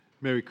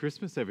Merry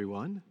Christmas,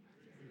 everyone.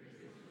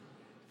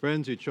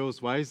 Friends, you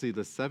chose wisely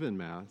the 7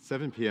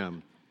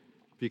 p.m.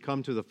 If you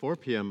come to the 4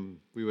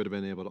 p.m., we would have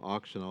been able to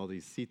auction all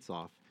these seats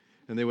off,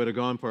 and they would have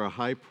gone for a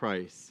high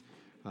price.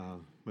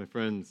 My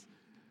friends,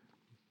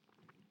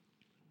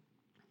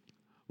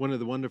 one of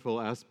the wonderful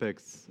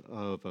aspects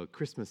of a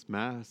Christmas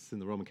Mass in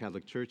the Roman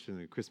Catholic Church and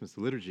the Christmas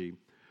liturgy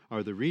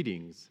are the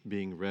readings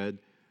being read,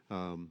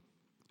 and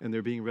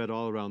they're being read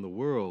all around the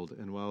world.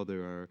 And while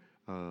there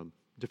are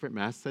different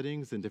Mass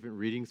settings and different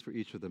readings for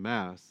each of the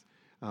Mass,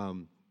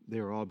 they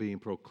are all being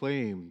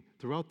proclaimed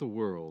throughout the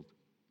world.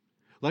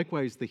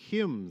 Likewise, the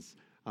hymns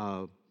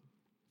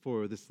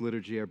for this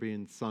liturgy are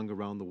being sung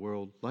around the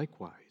world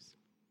likewise.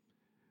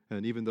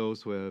 And even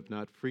those who have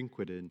not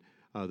frequented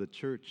the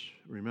church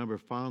remember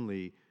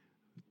fondly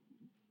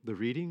the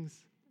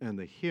readings and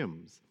the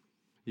hymns.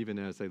 Even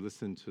as I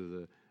listened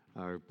to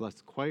our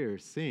blessed choir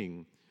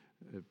sing,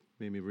 it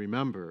made me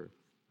remember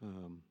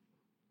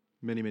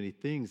many, many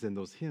things, and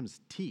those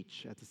hymns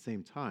teach at the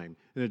same time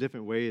in a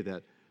different way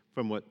that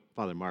from what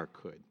Father Mark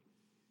could.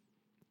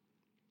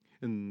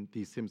 And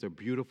these hymns are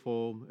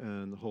beautiful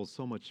and hold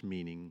so much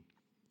meaning.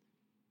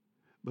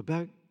 But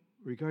back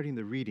regarding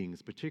the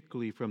readings,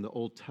 particularly from the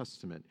Old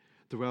Testament,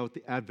 throughout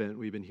the Advent,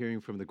 we've been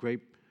hearing from the great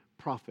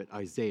prophet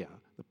Isaiah,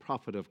 the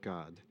prophet of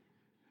God.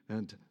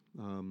 And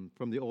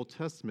from the Old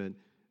Testament,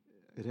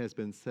 it has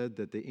been said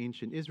that the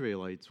ancient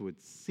Israelites would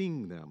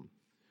sing them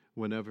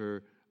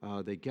whenever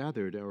they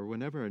gathered or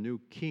whenever a new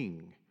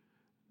king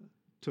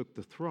took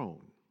the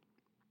throne.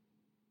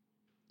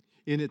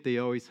 In it, they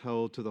always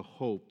held to the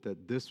hope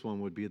that this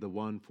one would be the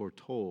one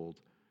foretold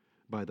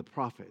by the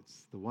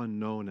prophets, the one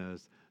known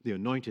as the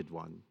Anointed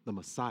One, the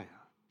Messiah.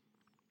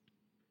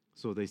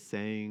 So they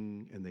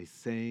sang and they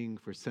sang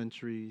for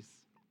centuries.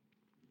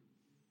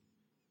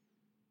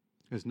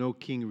 As no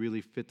king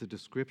really fit the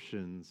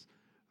descriptions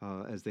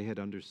as they had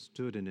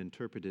understood and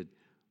interpreted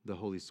the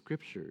Holy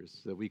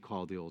Scriptures that we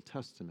call the Old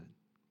Testament.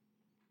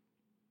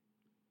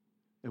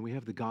 And we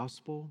have the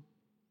gospel,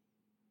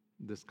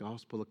 this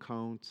gospel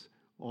account,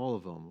 all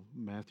of them,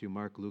 Matthew,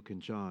 Mark, Luke, and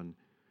John,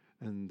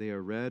 and they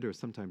are read or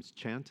sometimes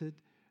chanted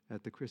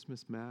at the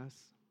Christmas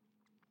Mass,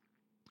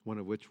 one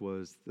of which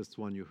was this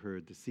one you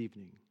heard this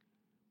evening.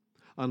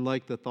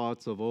 Unlike the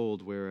thoughts of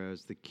old,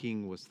 whereas the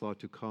king was thought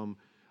to come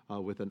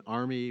with an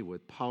army,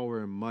 with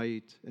power and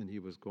might, and he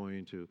was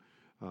going to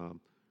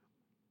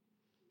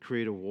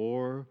create a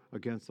war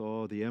against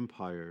all the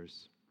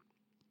empires,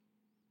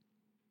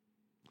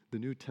 the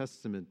New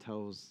Testament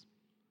tells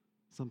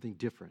something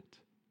different.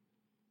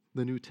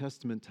 The New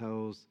Testament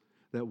tells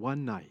that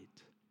one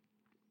night,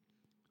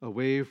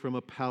 away from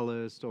a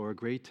palace or a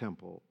great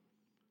temple,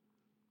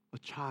 a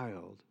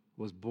child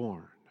was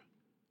born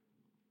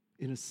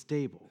in a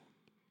stable,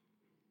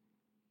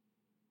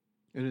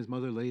 and his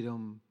mother laid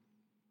him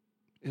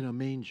in a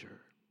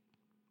manger.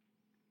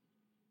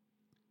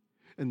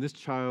 And this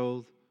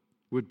child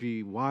would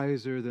be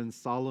wiser than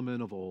Solomon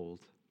of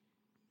old,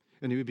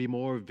 and he would be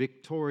more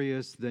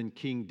victorious than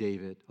King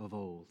David of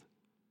old.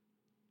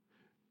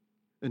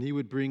 And he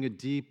would bring a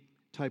deep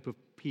type of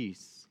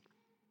peace,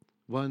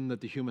 one that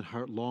the human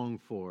heart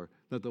longed for,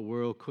 that the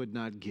world could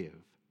not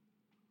give.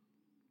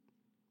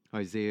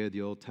 Isaiah,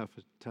 the Old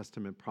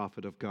Testament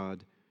prophet of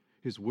God,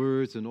 his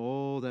words and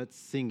all that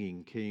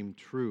singing came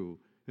true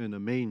in a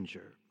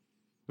manger,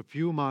 a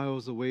few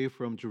miles away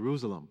from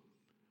Jerusalem,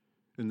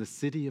 in the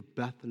city of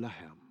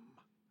Bethlehem.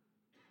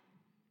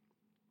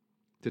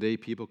 Today,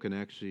 people can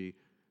actually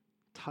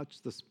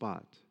touch the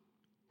spot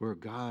where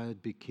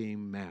God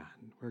became man,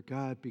 where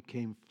God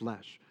became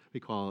flesh. We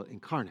call it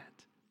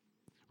incarnate,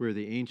 where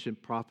the ancient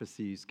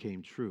prophecies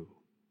came true.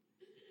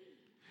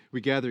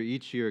 We gather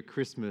each year at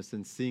Christmas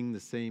and sing the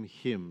same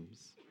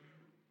hymns.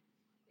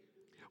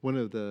 One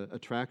of the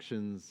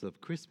attractions of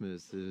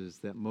Christmas is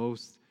that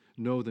most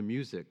know the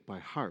music by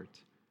heart,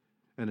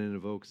 and it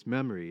evokes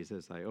memories,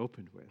 as I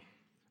opened with,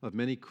 of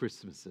many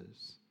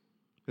Christmases,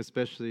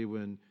 especially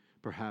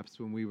perhaps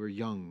when we were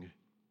young,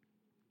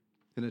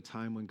 in a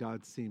time when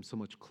God seemed so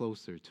much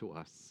closer to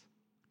us,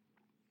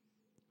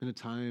 in a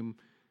time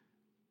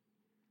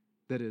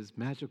that is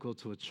magical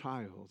to a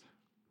child.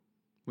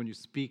 When you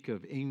speak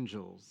of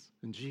angels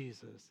and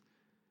Jesus,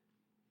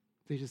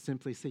 they just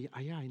simply say,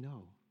 yeah, I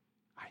know.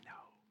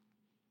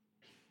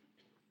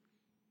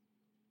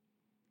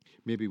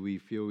 Maybe we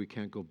feel we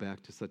can't go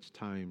back to such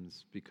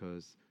times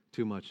because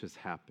too much has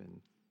happened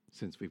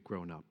since we've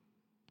grown up.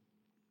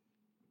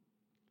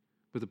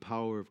 But the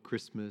power of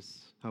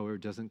Christmas, however,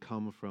 doesn't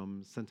come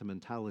from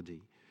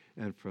sentimentality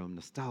and from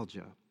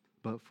nostalgia,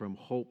 but from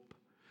hope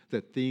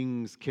that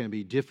things can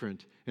be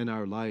different in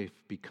our life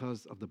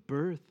because of the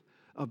birth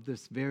of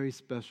this very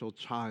special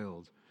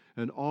child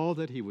and all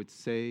that he would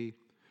say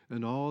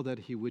and all that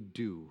he would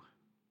do.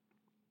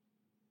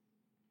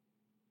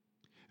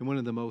 And one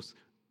of the most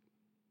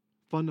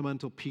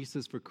fundamental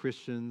pieces for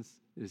Christians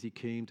is he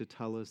came to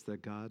tell us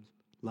that God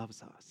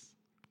loves us.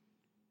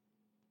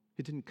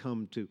 He didn't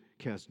come to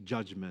cast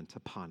judgment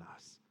upon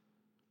us.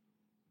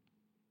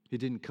 He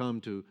didn't come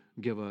to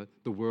give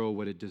the world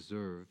what it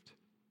deserved,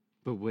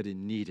 but what it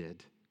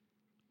needed.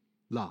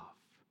 love.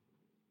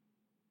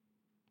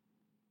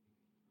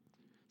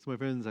 So, my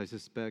friends, I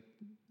suspect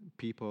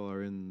people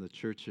are in the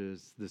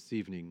churches this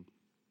evening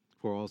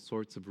for all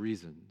sorts of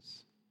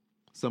reasons.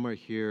 Some are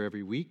here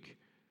every week,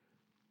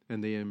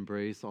 and they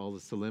embrace all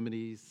the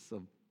solemnities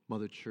of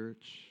Mother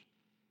Church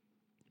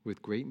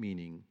with great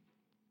meaning.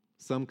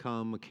 Some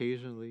come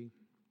occasionally.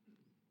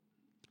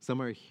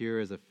 Some are here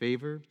as a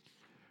favor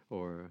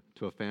or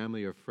to a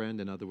family or friend.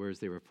 In other words,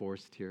 they were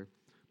forced here.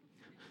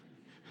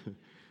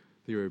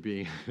 They were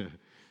being,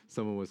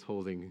 someone was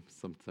holding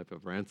some type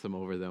of ransom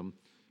over them.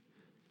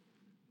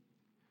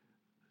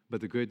 But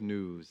the good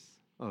news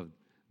of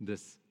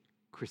this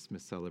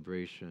Christmas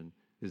celebration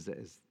is,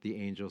 as the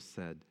angel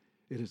said,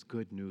 it is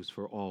good news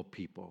for all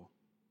people,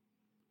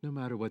 no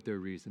matter what their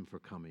reason for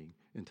coming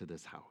into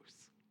this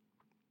house.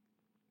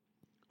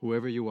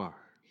 Whoever you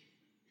are,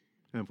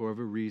 and for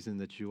whatever reason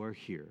that you are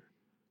here,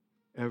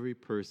 every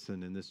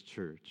person in this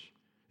church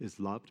is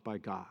loved by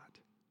God.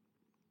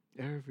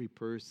 Every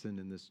person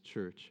in this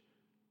church,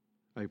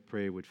 I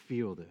pray, would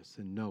feel this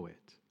and know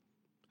it.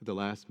 At the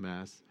last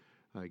Mass,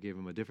 I gave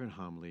them a different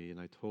homily, and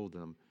I told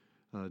them,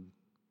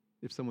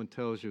 if someone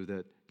tells you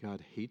that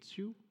God hates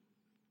you,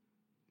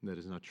 that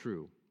is not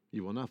true.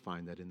 You will not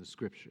find that in the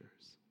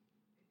Scriptures.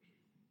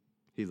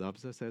 He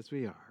loves us as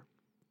we are.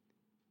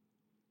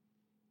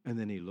 And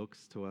then he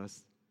looks to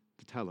us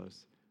to tell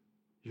us,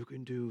 you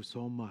can do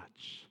so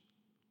much.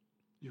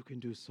 You can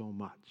do so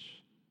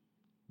much.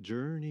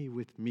 Journey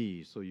with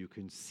me so you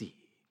can see.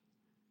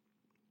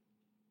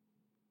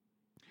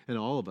 And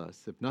all of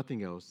us, if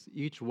nothing else,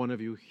 each one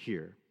of you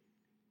here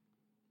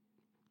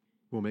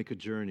will make a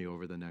journey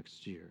over the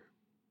next year.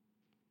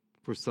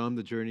 For some,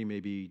 the journey may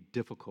be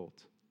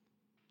difficult,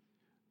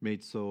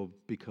 made so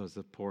because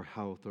of poor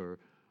health or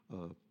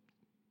a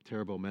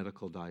terrible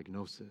medical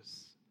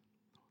diagnosis.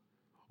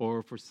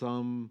 Or for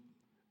some,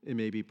 it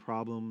may be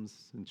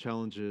problems and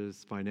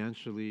challenges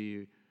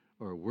financially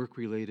or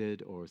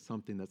work-related or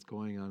something that's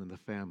going on in the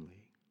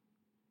family.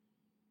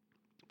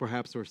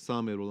 Perhaps for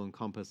some, it will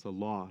encompass a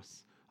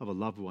loss of a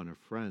loved one or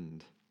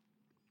friend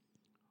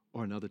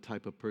or another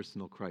type of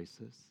personal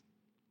crisis.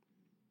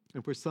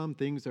 And for some,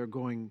 things are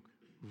going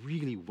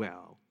really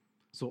well,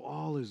 so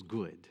all is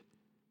good.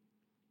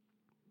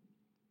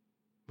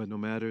 But no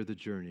matter the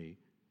journey,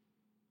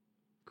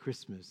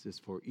 Christmas is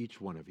for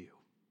each one of you.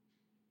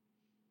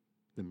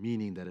 The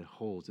meaning that it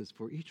holds is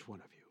for each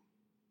one of you.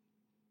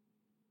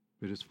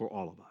 It is for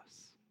all of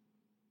us.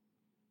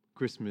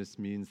 Christmas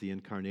means the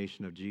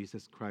incarnation of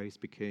Jesus Christ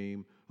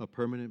became a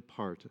permanent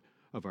part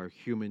of our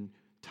human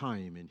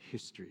time and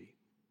history.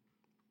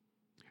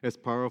 As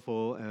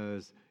powerful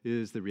as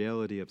is the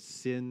reality of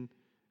sin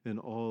and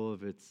all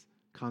of its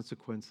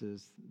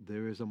consequences,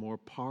 there is a more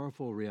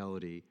powerful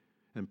reality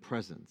and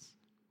presence,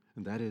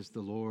 and that is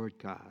the Lord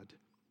God,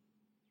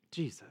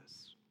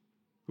 Jesus,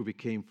 who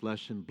became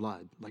flesh and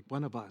blood like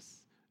one of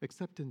us,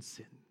 except in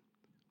sin.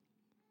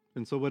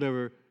 And so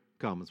whatever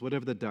comes,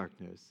 whatever the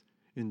darkness,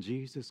 in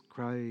Jesus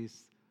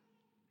Christ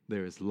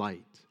there is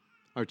light.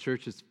 Our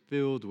church is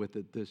filled with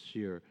it this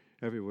year.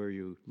 Everywhere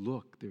you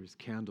look, there's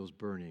candles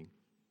burning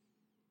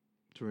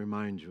to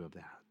remind you of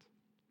that.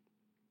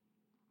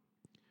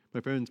 My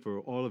friends,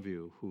 for all of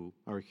you who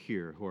are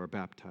here, who are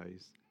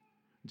baptized,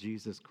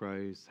 Jesus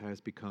Christ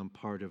has become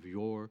part of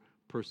your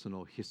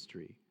personal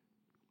history.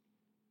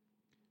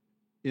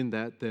 In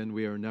that, then,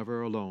 we are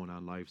never alone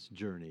on life's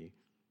journey,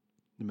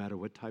 no matter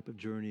what type of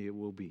journey it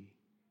will be.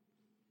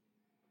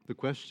 The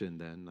question,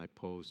 then, I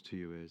pose to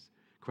you is,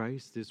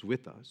 Christ is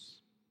with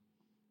us,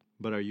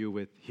 but are you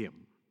with him?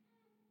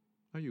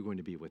 Are you going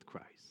to be with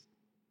Christ?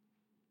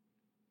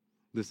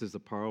 This is a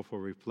powerful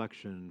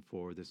reflection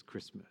for this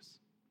Christmas.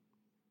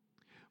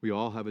 We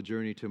all have a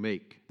journey to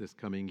make this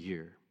coming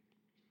year.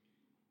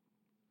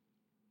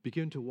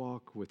 Begin to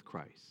walk with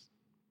Christ.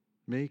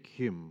 Make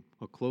him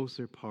a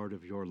closer part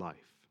of your life.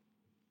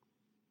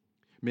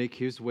 Make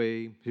his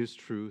way, his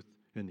truth,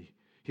 and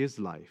his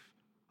life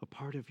a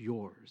part of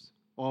yours,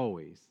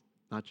 always,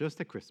 not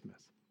just at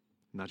Christmas,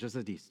 not just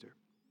at Easter,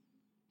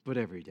 but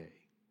every day.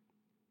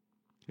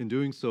 In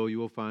doing so, you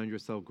will find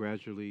yourself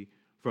gradually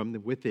from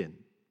within,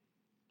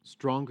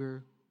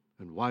 stronger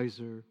and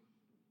wiser,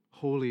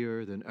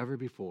 holier than ever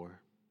before.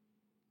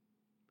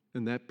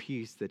 And that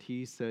peace that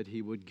he said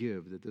he would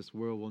give, that this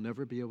world will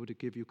never be able to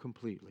give you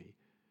completely,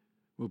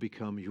 will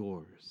become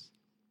yours,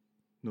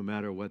 no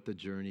matter what the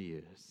journey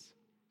is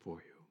for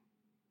you.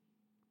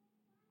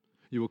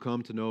 You will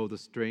come to know the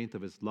strength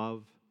of his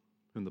love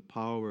and the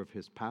power of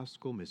his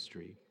paschal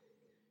mystery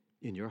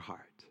in your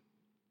heart.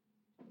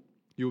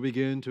 You will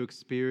begin to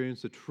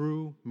experience the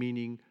true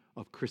meaning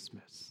of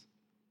Christmas: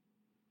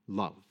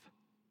 love,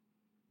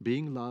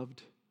 being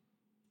loved,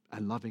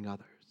 and loving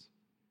others.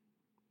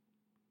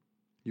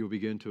 You will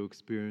begin to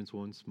experience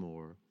once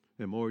more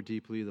and more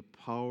deeply the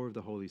power of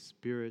the Holy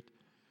Spirit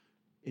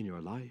in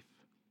your life.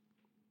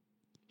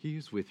 He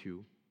is with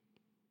you,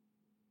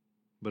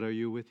 but are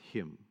you with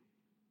him?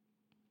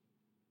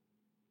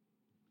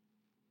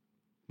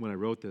 When I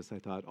wrote this, I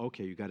thought,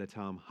 okay, you got to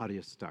tell him, how do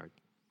you start?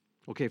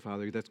 Okay,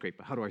 Father, that's great,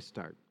 but how do I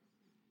start?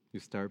 You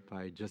start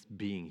by just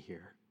being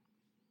here.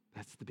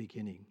 That's the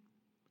beginning.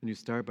 And you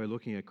start by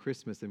looking at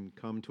Christmas and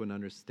come to an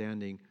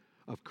understanding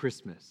of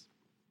Christmas,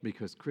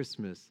 because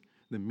Christmas,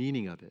 the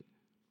meaning of it,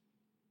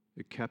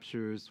 it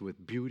captures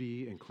with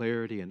beauty and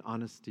clarity and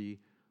honesty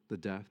the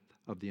depth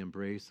of the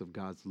embrace of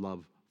God's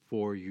love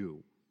for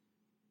you.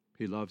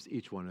 He loves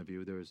each one of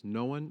you. There is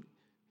no one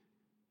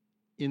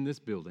in this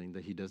building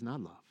that he does not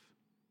love.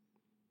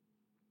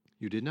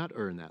 You did not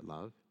earn that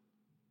love.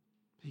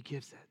 He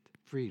gives it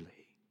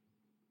freely.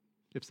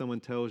 If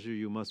someone tells you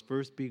you must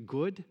first be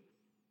good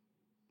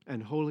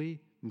and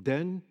holy,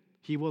 then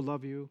he will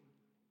love you,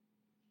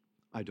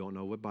 I don't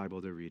know what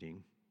Bible they're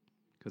reading,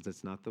 because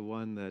it's not the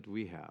one that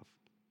we have.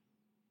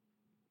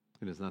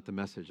 And it's not the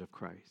message of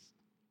Christ.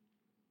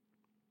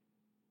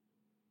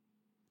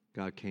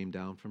 God came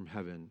down from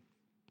heaven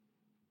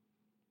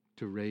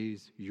to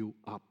raise you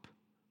up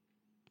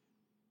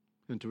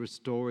and to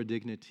restore a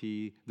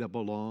dignity that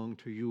belonged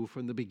to you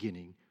from the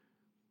beginning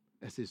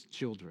as his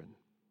children,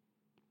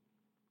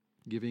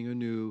 giving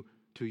anew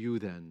to you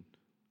then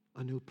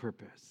a new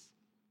purpose,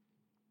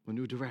 a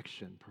new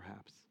direction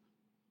perhaps,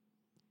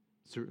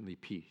 certainly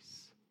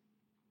peace.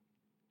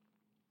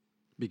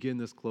 Begin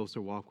this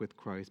closer walk with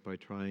Christ by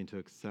trying to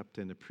accept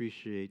and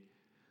appreciate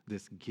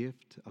this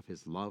gift of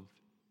his love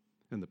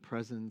and the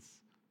presence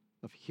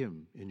of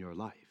him in your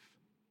life.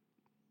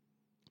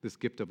 This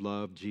gift of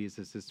love,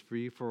 Jesus, is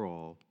free for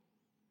all.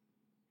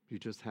 You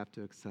just have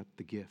to accept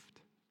the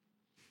gift.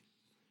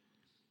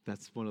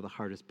 That's one of the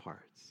hardest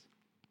parts.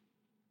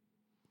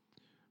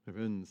 My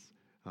friends,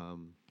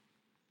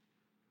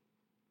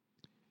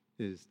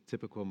 it is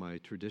typical my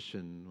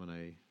tradition when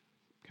I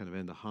kind of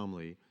end the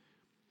homily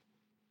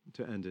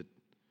to end it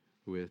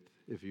with,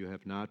 if you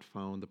have not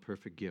found the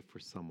perfect gift for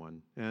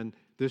someone. And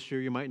this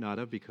year you might not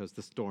have, because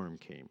the storm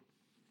came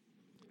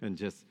and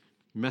just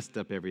messed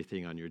up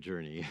everything on your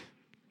journey.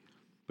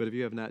 But if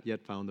you have not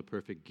yet found the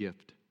perfect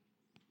gift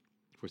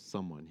for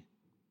someone,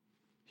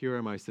 here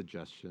are my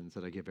suggestions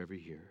that I give every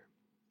year.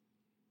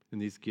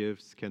 And these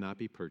gifts cannot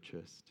be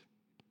purchased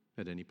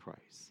at any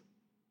price.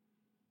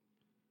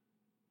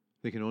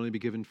 They can only be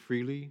given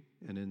freely,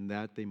 and in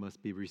that they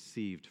must be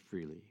received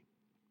freely.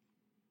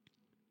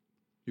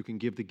 You can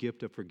give the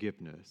gift of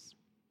forgiveness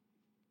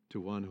to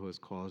one who has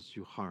caused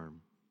you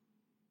harm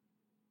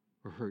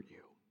or hurt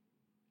you.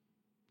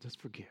 Just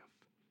forgive.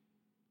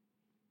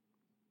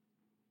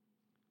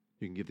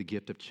 You can give the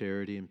gift of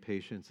charity and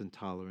patience and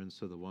tolerance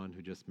to the one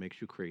who just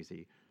makes you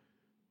crazy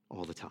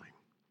all the time.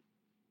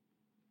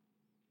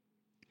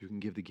 You can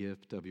give the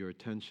gift of your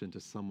attention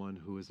to someone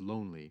who is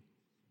lonely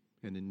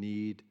and in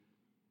need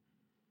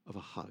of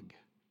a hug.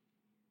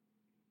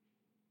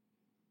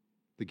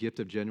 The gift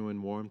of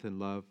genuine warmth and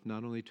love,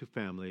 not only to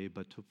family,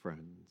 but to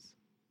friends.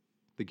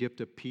 The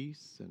gift of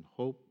peace and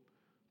hope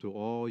to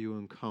all you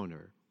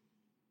encounter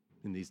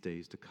in these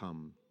days to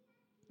come.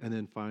 And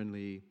then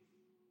finally,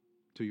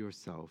 to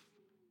yourself,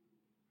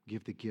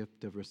 give the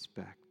gift of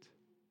respect.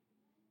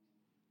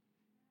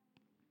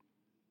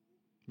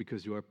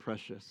 Because you are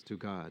precious to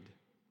God.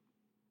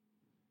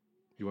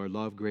 You are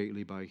loved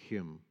greatly by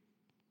him.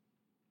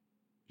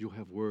 You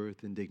have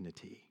worth and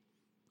dignity,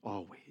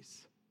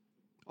 always,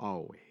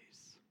 always.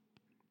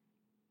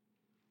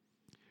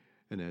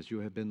 And as you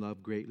have been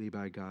loved greatly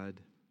by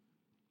God,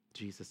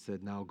 Jesus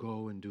said, now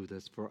go and do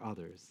this for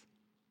others.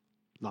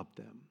 Love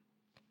them.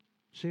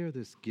 Share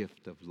this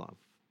gift of love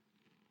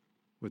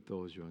with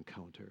those you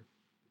encounter.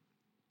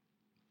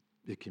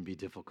 It can be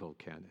difficult,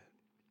 can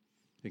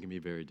it? It can be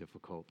very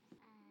difficult.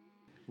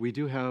 We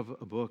do have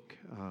a book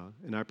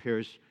in our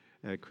parish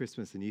at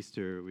Christmas and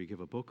Easter. We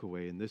give a book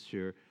away, and this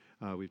year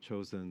we've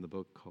chosen the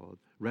book called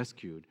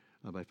Rescued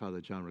by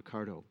Father John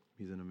Riccardo.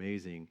 He's an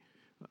amazing,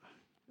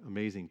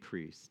 amazing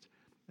priest.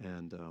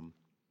 And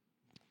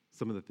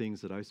some of the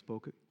things that I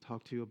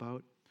talked to you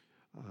about,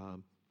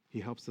 he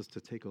helps us to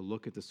take a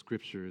look at the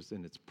scriptures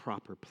in its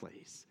proper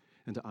place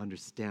and to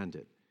understand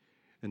it.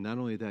 And not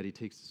only that, he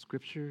takes the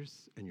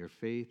scriptures and your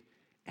faith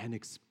and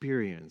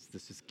experience,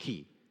 this is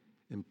key,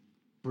 and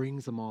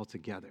brings them all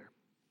together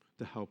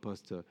to help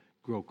us to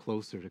grow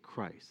closer to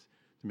Christ,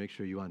 to make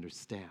sure you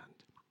understand.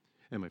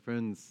 And my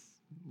friends,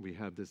 we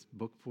have this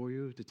book for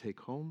you to take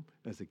home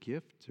as a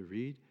gift to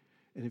read.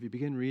 And if you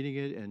begin reading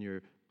it and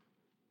you're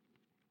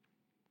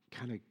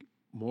kind of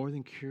more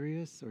than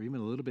curious or even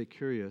a little bit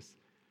curious,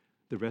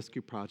 the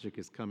Rescue Project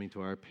is coming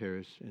to our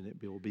parish, and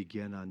it will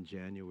begin on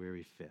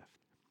January 5th.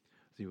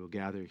 So you will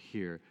gather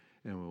here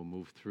and we'll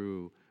move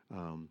through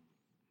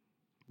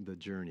the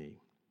journey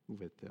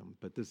with them.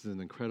 But this is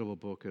an incredible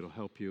book. It'll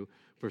help you.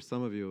 For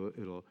some of you,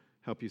 it'll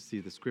help you see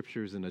the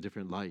scriptures in a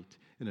different light,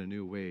 in a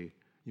new way.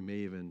 You may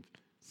even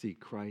see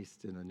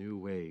Christ in a new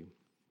way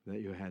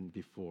that you hadn't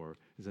before.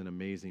 It's an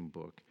amazing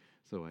book.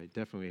 So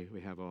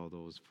we have all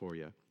those for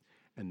you.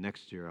 And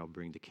next year, I'll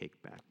bring the cake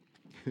back.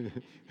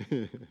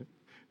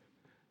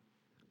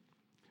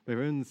 My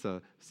friends,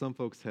 some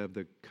folks have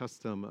the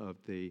custom of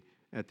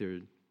at their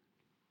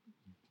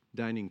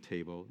dining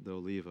table,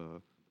 they'll leave a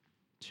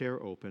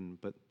chair open,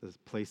 but the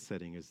place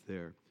setting is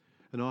there.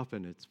 And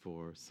often it's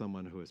for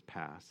someone who has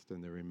passed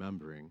and they're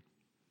remembering.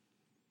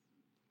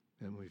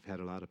 And we've had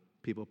a lot of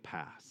people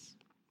pass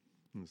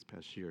in this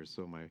past year,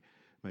 so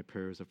my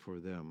prayers are for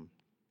them.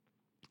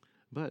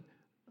 But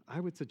I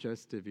would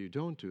suggest if you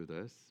don't do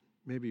this,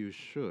 maybe you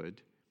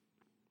should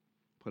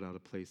put out a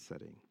place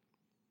setting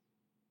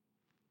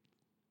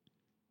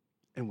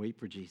and wait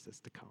for Jesus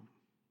to come.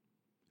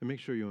 And make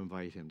sure you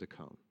invite him to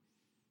come.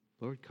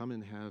 Lord, come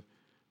and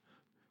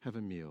have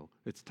a meal.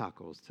 It's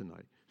tacos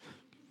tonight.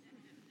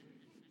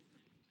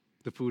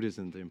 The food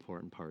isn't the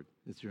important part.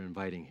 It's you're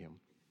inviting him.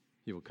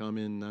 He will come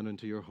in not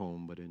into your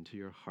home, but into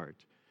your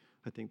heart.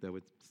 I think that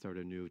would start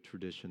a new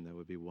tradition that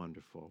would be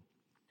wonderful.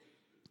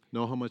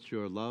 Know how much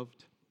you are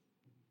loved.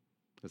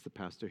 As the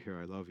pastor here,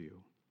 I love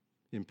you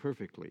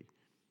imperfectly,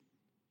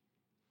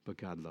 but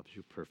God loves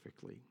you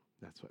perfectly.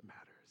 That's what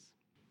matters.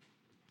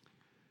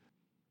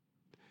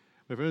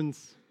 My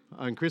friends,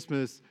 on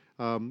Christmas,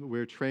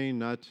 we're trained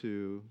not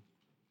to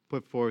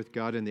put forth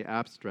God in the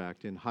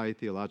abstract in high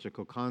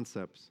theological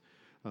concepts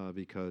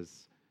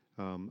because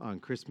on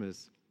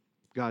Christmas,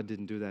 God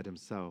didn't do that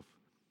himself.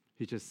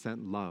 He just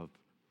sent love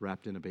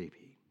wrapped in a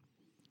baby,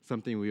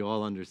 something we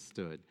all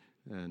understood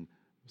and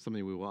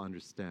something we will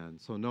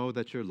understand. So know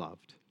that you're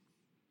loved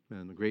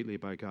and greatly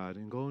by God,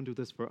 and go and do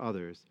this for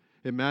others.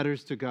 It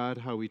matters to God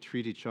how we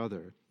treat each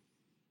other.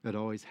 It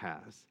always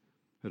has.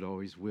 It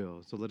always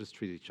will. So let us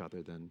treat each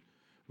other then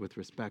with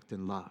respect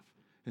and love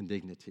and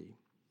dignity.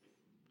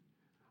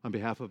 On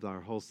behalf of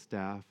our whole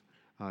staff,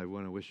 I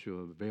want to wish you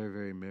a very,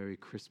 very Merry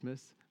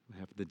Christmas. On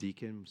behalf of the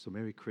deacon, so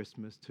Merry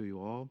Christmas to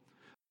you all.